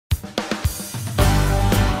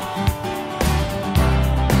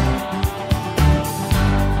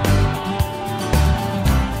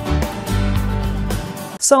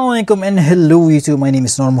Assalamualaikum and hello YouTube, my name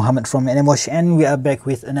is Nur Muhammad from AddiesDive, and we are back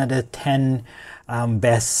with another 10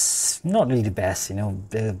 best, not really the best,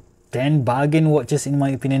 the 10 bargain watches in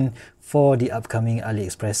my opinion for the upcoming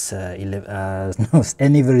AliExpress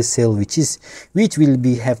Anniversary Sale, which will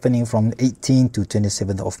be happening from 18th to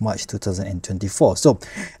 27th of March 2024. So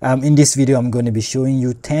in this video I'm going to be showing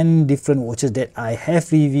you 10 different watches that I have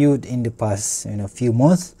reviewed in the past few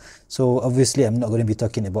months. So obviously I'm not going to be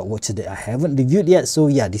talking about watches that I haven't reviewed yet. So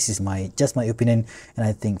yeah, this is just my opinion, and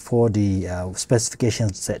I think for the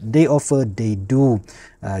specifications that they offer, they do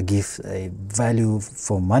give a value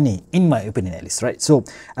for money, in my opinion at least, right? So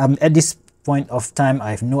at this point of time,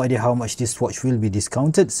 I have no idea how much this watch will be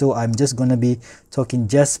discounted, so I'm just going to be talking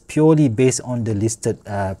just purely based on the listed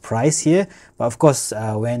price here. But of course,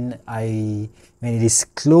 when it is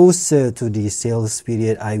closer to the sales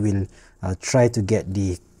period, I will try to get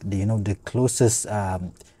the closest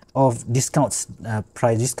of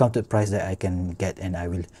discounted price that I can get, and I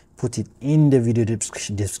will put it in the video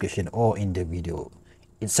description or in the video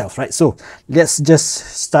itself, right? So let's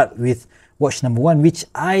just start with watch number one, which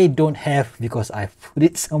I don't have because I put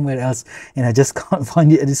it somewhere else and I just can't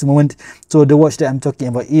find it at this moment. So the watch that I'm talking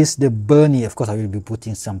about is the Berny. Of course, I will be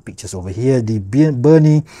putting some pictures over here. The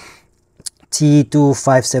Berny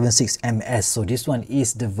T2576 MS. So this one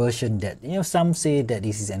is the version that some say that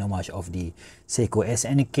this is an homage of the Seiko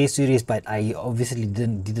SNK series, but I obviously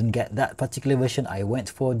didn't get that particular version. I went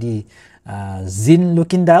for the Zin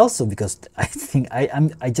looking dial, so because I think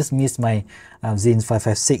I just missed my Zin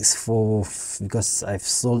 556 because I've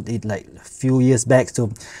sold it like a few years back,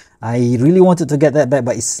 so I really wanted to get that back,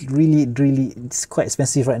 but it's it's quite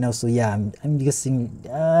expensive right now. So yeah, I'm guessing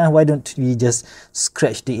why don't we just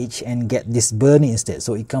scratch the itch and get this Berny instead.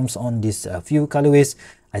 So it comes on this few colorways.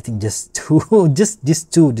 I think just these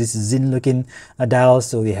two, this Zin looking dial.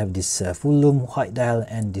 So we have this full lume white dial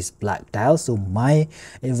and this black dial. So my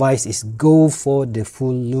advice is go for the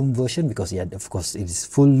full lume version, because yeah, of course it is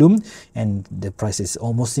full lume and the price is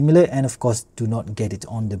almost similar. And of course, do not get it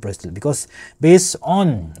on the bracelet, because based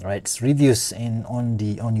on reviews on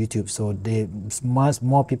YouTube, so there's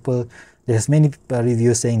more people, there's many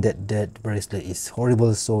reviews saying that that bracelet is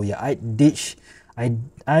horrible. So yeah,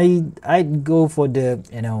 I'd go for the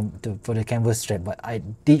for the canvas strap, but I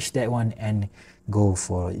ditch that one and go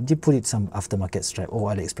for put it some aftermarket strap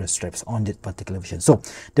or AliExpress straps on that particular version. So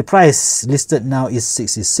the price listed now is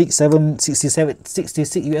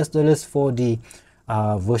 $66 US for the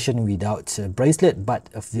version without bracelet, but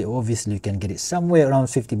obviously you can get it somewhere around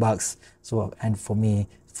 50 bucks. So, and for me,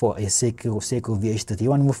 for a Seiko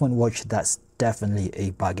VH31 movement watch, that's definitely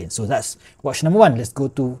a bargain. So that's watch number one. Let's go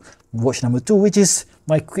to watch number two, which is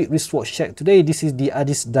my quick wristwatch check today. This is the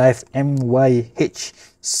AddiesDive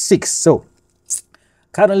MY-H6. So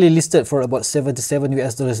currently listed for about $77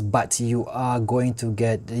 US, but you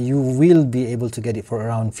will be able to get it for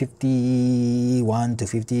around 51 to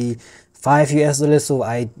 55 US. So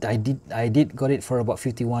I did got it for about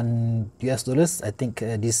 51 US. I think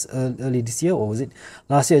this early this year, or was it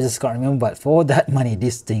last year? I just can't remember. But for that money,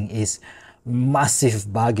 this thing is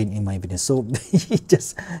massive bargain in my opinion. So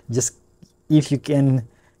just if you can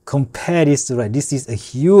compare this to this is a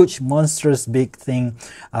huge, monstrous big thing,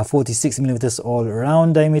 46 millimeters all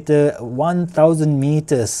around diameter, 1000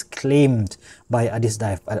 meters claimed by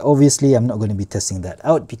AddiesDive. But obviously I'm not going to be testing that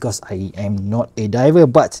out because I am not a diver,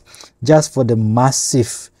 but just for the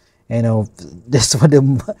massive, that's for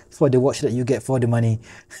the watch that you get for the money,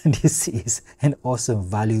 this is an awesome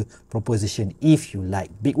value proposition if you like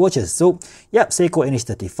big watches. So yeah, Seiko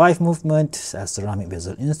NH35 movement, ceramic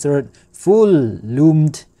bezel insert, full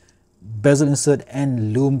loomed bezel insert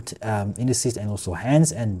and loomed indices and also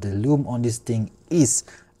hands, and the loom on this thing is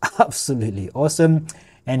absolutely awesome.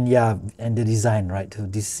 And yeah, and the design, right? So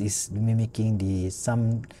this is mimicking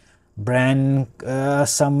some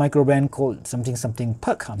micro brand called something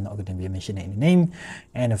Puck. I'm not going to be mentioning any name.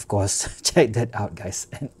 And of course, check that out, guys.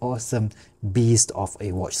 An awesome beast of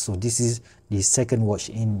a watch. So this is the second watch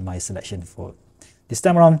in my selection for this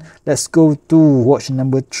time around. Let's go to watch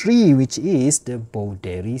number three, which is the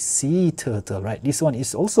Boderry SeaTurtle, right? This one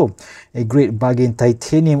is also a great bargain,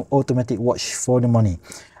 titanium automatic watch for the money.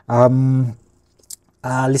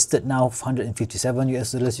 Listed now $157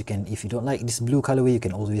 US. You can, if you don't like this blue colorway, you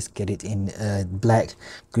can always get it in black,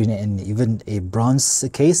 green, and even a bronze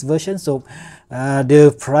case version. So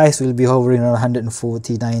the price will be hovering around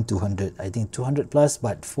 149, 200, I think 200 plus.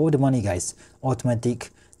 But for the money, guys, automatic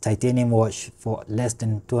titanium watch for less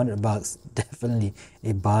than 200 bucks, definitely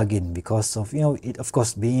a bargain, because of, you know, it, of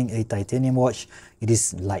course, being a titanium watch, it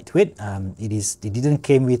is lightweight. It didn't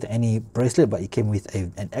came with any bracelet, but it came with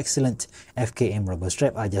an excellent FKM rubber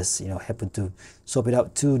strap. I just, you know, happened to swap it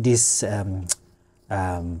out to this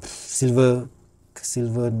silver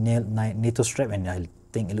NATO strap, and I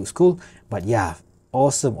think it looks cool. But yeah,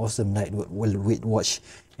 awesome lightweight watch,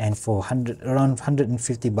 and for around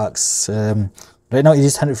 150 bucks. Right now it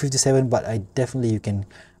is 157, but you can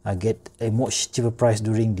get a much cheaper price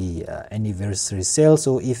during the anniversary sale.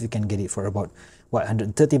 So if you can get it for about, what,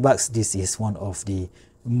 130 bucks, this is one of the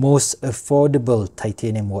most affordable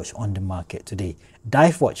titanium watch on the market today.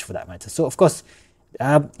 Dive watch for that matter. So of course,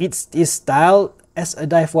 it's styled as a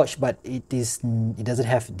dive watch, but it doesn't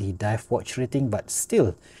have the dive watch rating, but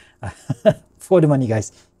still, for the money,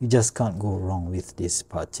 guys, you just can't go wrong with this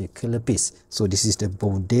particular piece. So this is the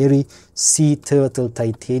Boderry SeaTurtle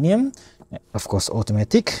titanium, of course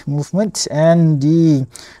automatic movement. And the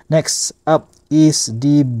next up is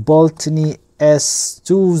the Baltany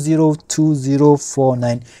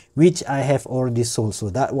S202049, which I have already sold.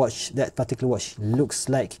 So that particular watch looks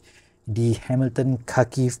like the Hamilton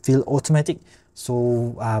khaki field automatic.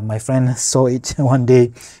 So my friend saw it one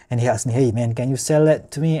day and he asked me, hey man, can you sell that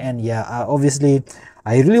to me? And yeah, obviously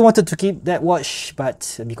I really wanted to keep that watch,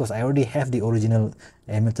 but because I already have the original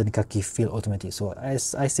Hamilton khaki field automatic, so I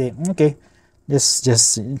say, okay, I'll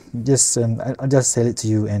just sell it to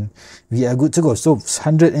you and we are good to go. So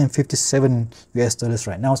 157 US dollars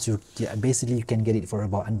right now. So yeah, basically you can get it for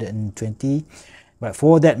about 120. But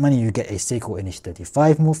for that money, you get a Seiko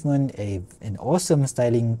NH35 movement, an awesome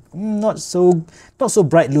styling, not so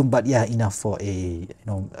bright lume, but yeah, enough for a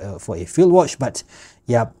for a field watch. But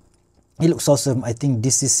yeah, it looks awesome. I think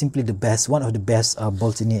this is simply the best, one of the best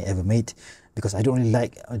Baltany ever made, because I don't really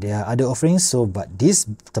like their other offerings. So, but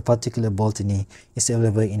the particular Baltany is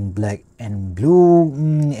available in black and blue,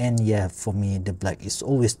 and yeah, for me the black is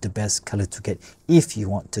always the best color to get if you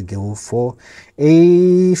want to go for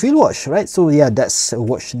a field watch, right? So yeah, that's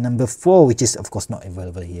watch number 4, which is of course not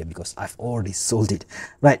available here because I've already sold it,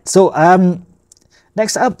 right? So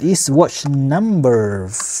next up is watch number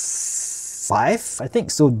 5, I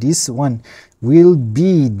think. So this one will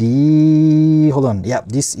be the, hold on, yeah,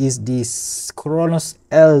 this is the Cronos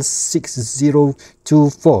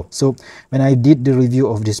L6024. So when I did the review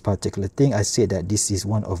of this particular thing, I said that this is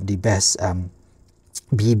one of the best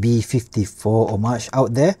BB54 homage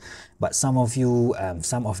out there. But some of you,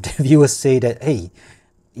 some of the viewers say that, hey,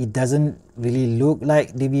 it doesn't really look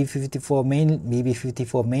like the BB54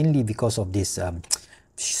 mainly because of this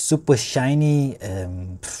super shiny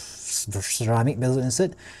ceramic bezel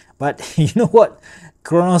insert. But you know what,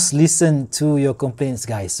 Cronos listened to your complaints,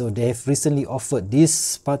 guys. So they've recently offered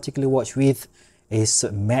this particular watch with a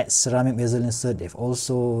matte ceramic bezel insert. They've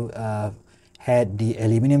also had the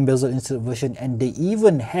aluminum bezel insert version, and they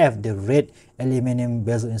even have the red aluminum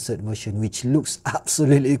bezel insert version, which looks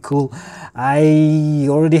absolutely cool. I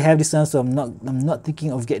already have this one, so I'm not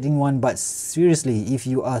thinking of getting one. But seriously, if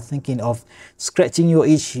you are thinking of scratching your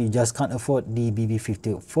itch, you just can't afford the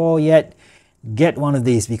BB54 yet, get one of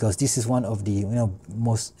these, because this is one of the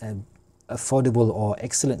most affordable or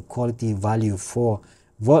excellent quality value for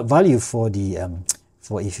the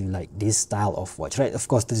for if you like this style of watch, right? Of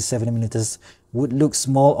course, 37mm would look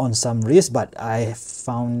small on some wrists, but I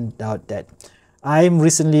found out that I'm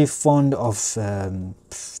recently fond of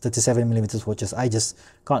 37mm watches. I just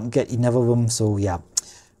can't get enough of them. So yeah,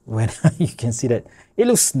 when you can see that it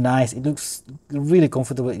looks nice, it looks really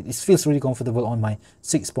comfortable, it feels really comfortable on my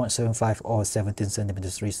 6.75 or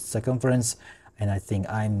 17cm wrist circumference. And I think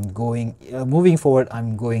I'm going moving forward,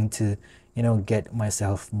 I'm going to get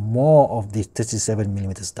myself more of the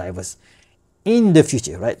 37mm divers in the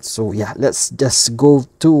future, right? So yeah, let's just go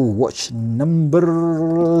to watch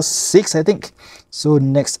number 6, I think. So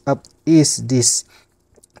next up is this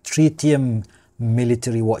Tritium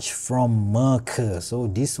military watch from Merkut. So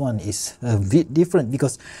this one is a bit different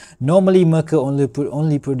because normally Merkut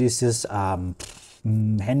only produces hand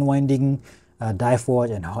winding dive watch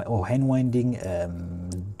or hand winding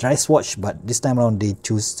dress watch, but this time around they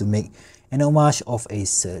choose to make an homage of a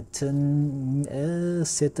certain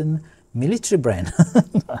military brand.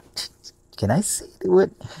 Can I say the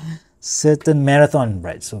word? Certain marathon,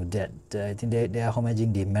 right? So that I think they are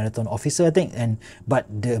homaging the marathon officer, I think. But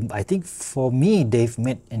I think for me they've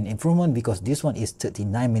made an improvement, because this one is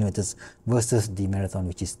 39mm versus the marathon,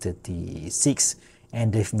 which is 36,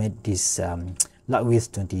 and they've made this lug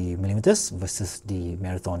width 20mm versus the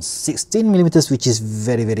marathon 16mm, which is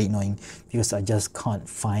very annoying because I just can't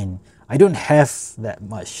find. I don't have that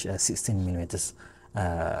much 16mm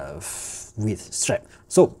with strap.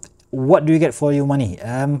 So what do you get for your money?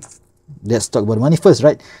 Let's talk about money first,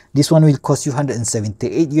 right? This one will cost you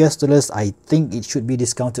 $178 US. I think it should be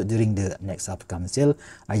discounted during the next upcoming sale.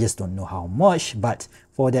 I just don't know how much, but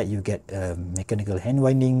for that you get a mechanical hand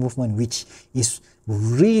winding movement, which is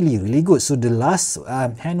really good. So the last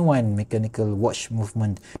hand wind mechanical watch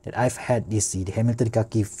movement that I've had is the Hamilton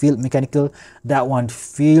Khaki Field Mechanical. That one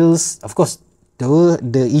feels, of course,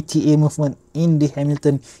 the ETA movement in the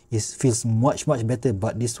Hamilton feels much better,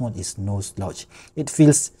 but this one is no slouch. It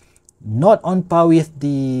feels not on par with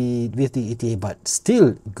the ETA, but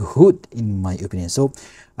still good in my opinion. So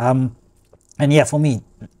and yeah, for me,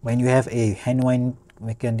 when you have a hand wind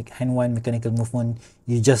mechanical movement,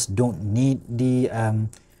 you just don't need the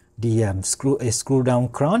screw down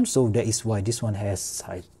crown. So that is why this one has,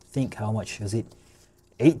 I think, how much is it,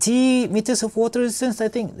 80 meters of water resistance, I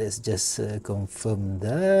think. Let's just confirm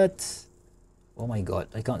that. Oh my god,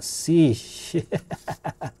 I can't see.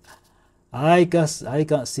 I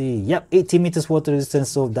can't see. Yep, 80 meters water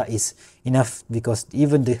resistance, so that is enough, because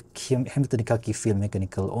even the Hamilton Khaki Field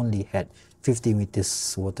Mechanical only had 50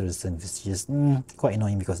 meters water resistance, which is quite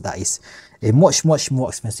annoying, because that is a much more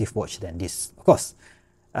expensive watch than this. Of course,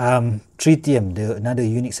 Tritium, another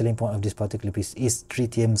unique selling point of this particular piece is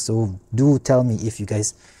Tritium. So do tell me if you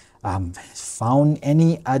guys found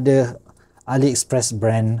any other AliExpress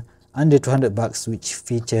brand under 200 bucks which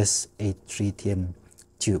features a Tritium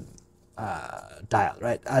tube dial,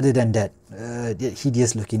 right? Other than that,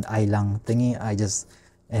 hideous looking eyelang thingy,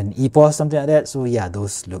 an EPOS, something like that. So yeah,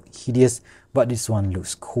 those look hideous, but this one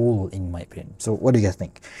looks cool in my opinion. So what do you guys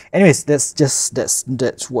think? Anyways,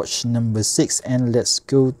 that's watch number 6, and let's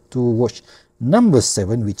go to watch number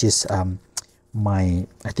 7, which is I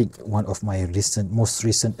think one of my most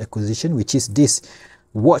recent acquisition, which is this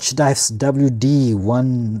WatchDives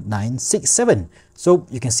WD1967. So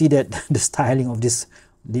you can see that the styling of this,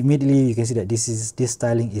 immediately you can see that this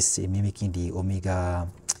styling is mimicking the Omega,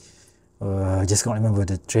 just can't remember,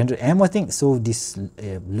 the 300M, I think. So this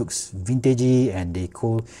looks vintagey, and they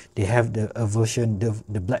have the version,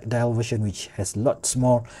 the black dial version, which has lots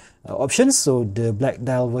more options. So the black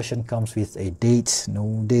dial version comes with a date,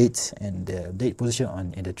 no date, and the date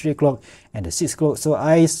position in the 3 o'clock and the 6 o'clock. So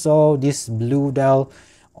I saw this blue dial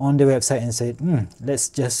on the website and said, let's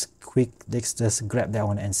just grab that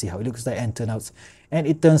one and see how it looks like, and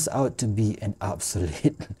it turns out to be an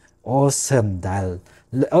absolute awesome dial,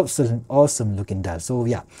 awesome looking dial. So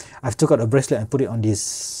yeah, I've took out a bracelet and put it on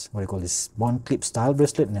this, what do you call this, bond clip style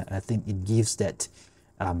bracelet, and I think it gives that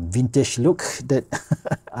vintage look that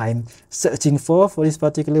I'm searching for this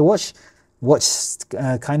particular watch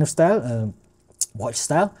kind of style, watch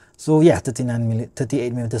style. So yeah,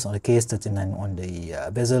 38 millimeters on the case, 39 on the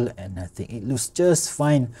bezel, and I think it looks just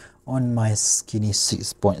fine on my skinny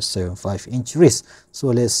 6.75 inch wrist. So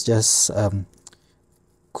let's just come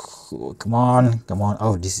on.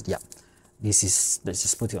 Oh, let's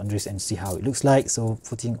just put it on the wrist and see how it looks like. So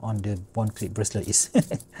putting on the bond clip bracelet is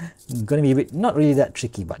gonna be a bit, not really that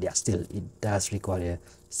tricky, but yeah, still it does require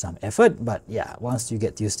some effort. But yeah, once you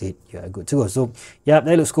get used to it, you're good to go. So yeah,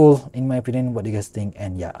 that looks cool in my opinion. What do you guys think?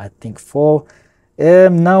 And yeah, I think for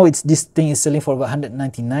now this thing is selling for about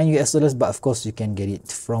 $199 US, but of course you can get it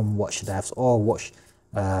from WatchDives or Watch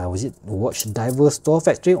Diver Store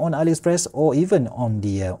Factory on AliExpress, or even on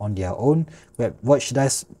their own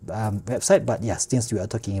WatchDives website. But yeah, since we are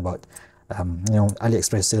talking about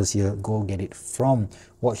AliExpress sales here, go get it from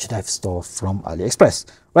WatchDives Store from AliExpress.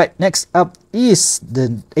 Right, next up is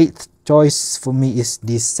the 8th choice for me is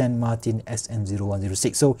this Martin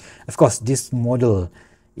SN0106. So of course this model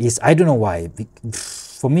is, I don't know why,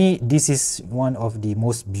 for me this is one of the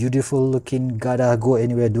most beautiful looking gotta go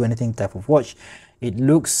anywhere, do anything type of watch. It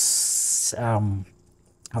looks how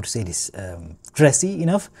to say this, dressy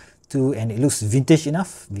enough and it looks vintage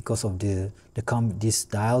enough because of this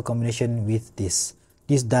dial combination with this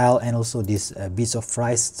dial, and also this Beads of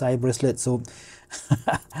Fries style bracelet. So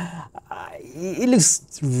it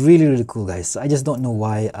looks really cool, guys. I just don't know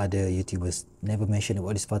why other YouTubers never mention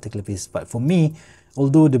about this particular piece, but for me,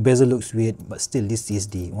 although the bezel looks weird, but still this is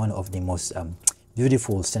one of the most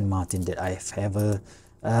beautiful St. Martin that I've ever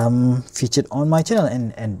featured on my channel,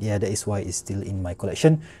 and yeah, that is why it's still in my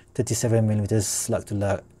collection. 37 millimeters lug to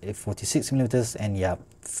lug, 46 millimeters, and yeah,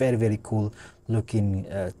 very cool looking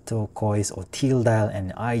turquoise or teal dial,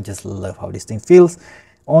 and I just love how this thing feels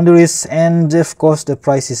on the wrist. And of course the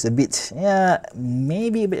price is a bit,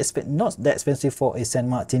 maybe a bit not that expensive for a St.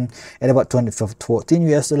 Martin at about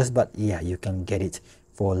 $214 US, but yeah, you can get it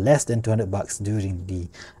for less than 200 bucks during the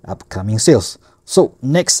upcoming sales. So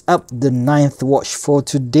next up, the ninth watch for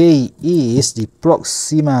today is the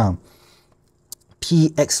Proxima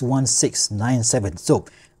PX1697. So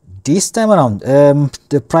this time around,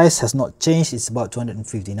 the price has not changed. It's about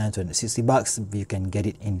 259, 260 bucks. You can get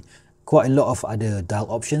it in quite a lot of other dial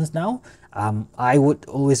options now. I would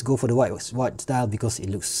always go for the white dial because it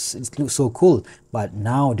looks so cool. But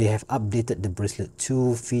now they have updated the bracelet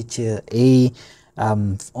to feature a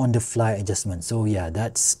on the fly adjustment. So yeah,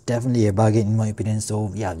 that's definitely a bargain in my opinion.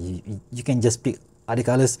 So yeah, you can just pick other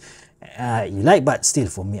colors you like, but still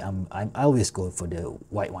for me, I always go for the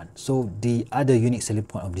white one. So the other unique selling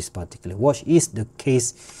point of this particular watch is the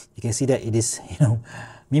case. You can see that it is, you know,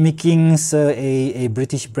 mimicking a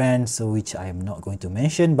British brand, so which I am not going to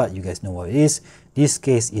mention, but you guys know what it is. This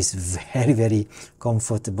case is very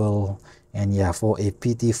comfortable, and yeah, for a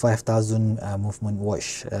PT 5000 movement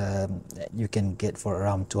watch, you can get for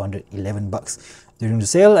around 211 bucks during the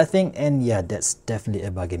sale, I think. And yeah, that's definitely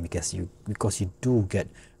a bargain because you do get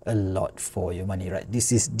a lot for your money, right?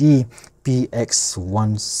 This is the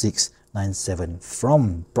PX1697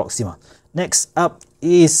 from Proxima. Next up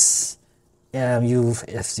is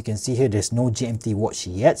as you can see here, there's no GMT watch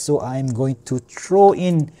yet, so I'm going to throw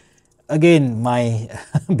in again my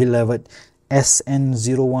beloved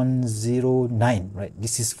SN0109, right?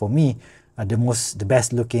 This is for me the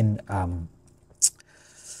best looking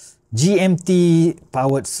GMT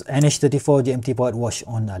powered NH34 GMT powered watch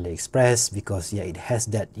on AliExpress, because yeah, it has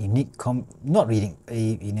that unique not really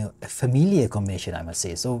a familiar combination, I must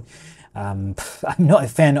say. So I'm not a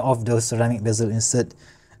fan of those ceramic bezel insert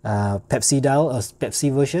Pepsi dial or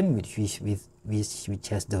Pepsi version, which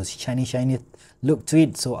has those shiny look to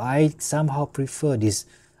it. So I somehow prefer this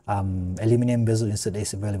aluminum bezel insert that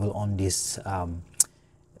is available on this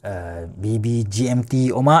BB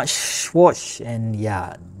GMT homage watch. And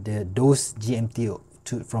yeah, those GMT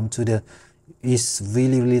from Tudor is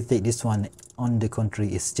really thick. This one, on the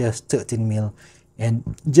contrary, is just 13 mil and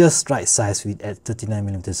just right size with at 39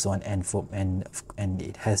 millimeters on, and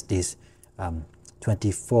it has this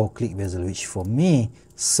 24 click bezel, which for me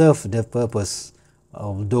serve the purpose.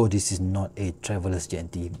 Although this is not a traveler's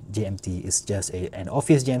GMT is just an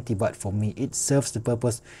office GMT, but for me it serves the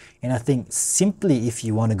purpose. And I think simply if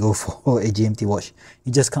you want to go for a GMT watch,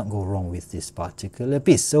 you just can't go wrong with this particular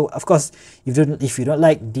piece. So of course, if you don't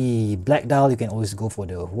like the black dial, you can always go for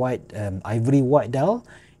the white ivory white dial.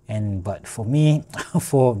 But for me,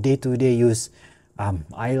 for day-to-day use,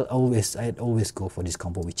 I'd always go for this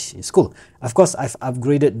combo, which is cool. Of course, I've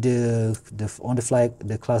upgraded the on the fly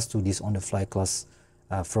class to this on the fly class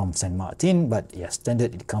from Saint Martin, but yeah,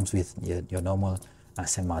 standard it comes with your normal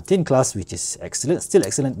Saint Martin class, which is excellent, still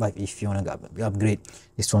excellent. But if you want to upgrade,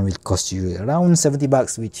 this one will cost you around 70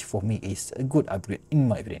 bucks, which for me is a good upgrade in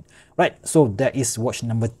my opinion. Right, so that is watch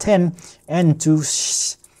number 10. And to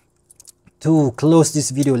close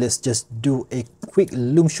this video, let's just do a quick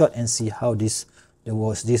loom shot and see how these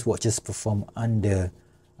watches perform under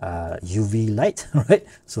UV light, right?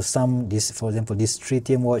 So for example, this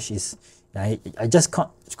Tritium watch is, I just can't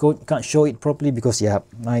show it properly because yeah,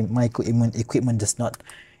 my equipment does not,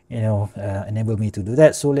 enable me to do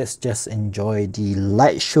that. So let's just enjoy the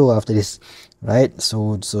light show after this, right?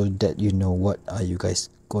 So that you know what are you guys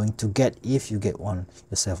going to get if you get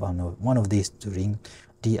yourself one of these during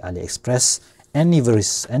the AliExpress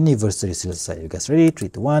Anniversary Sales Special. You guys ready? 3,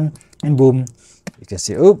 2, 1, and boom! You can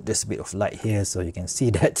see, oh, there's a bit of light here, so you can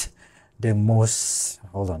see that the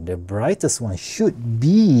brightest one should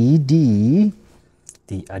be the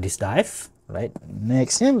AddiesDive, right?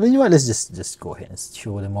 Next, yeah, you know what? Let's just go ahead and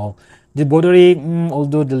show them all. The Boderry,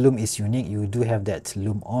 although the loom is unique, you do have that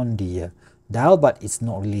loom on the dial, but it's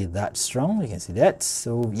not really that strong. You can see that.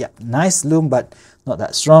 So yeah, nice loom, but not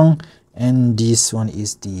that strong. And this one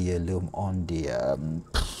is the loom on the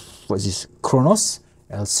what's this, Cronos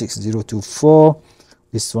L6024.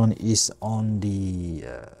 This one is on the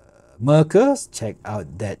Merkut. Check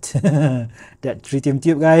out that that tritium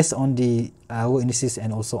tube, guys, on the indices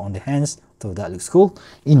and also on the hands. So that looks cool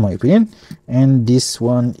in my opinion. And this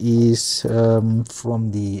one is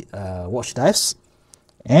from the WatchDives.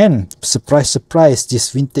 And surprise,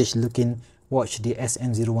 this vintage looking watch, the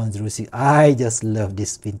SN0106. I just love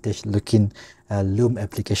this vintage looking loom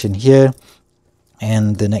application here.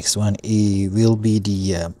 And the next one will be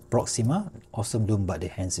the Proxima, awesome loom, but the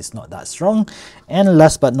hands is not that strong. And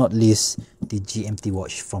last but not least, the GMT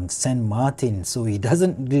watch from Saint Martin. So it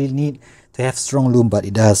doesn't really need to have strong loom, but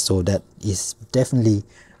it does, so that is definitely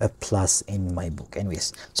a plus in my book.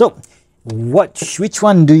 Anyways, so which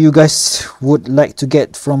one do you guys would like to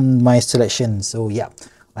get from my selection? So yeah,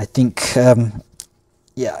 I think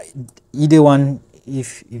yeah, either one,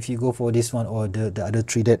 if you go for this one or the other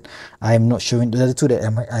three that I'm not showing, the other two that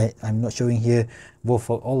I'm not showing here, both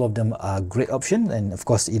of all of them are great options. And of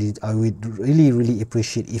course I would really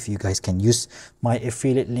appreciate if you guys can use my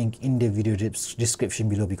affiliate link in the video description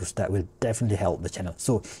below, because that will definitely help the channel.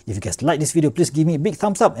 So if you guys like this video, please give me a big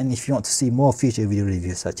thumbs up, and if you want to see more future video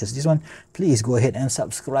reviews such as this one, please go ahead and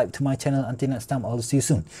subscribe to my channel. Until next time, I'll see you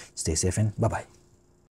soon. Stay safe and bye bye.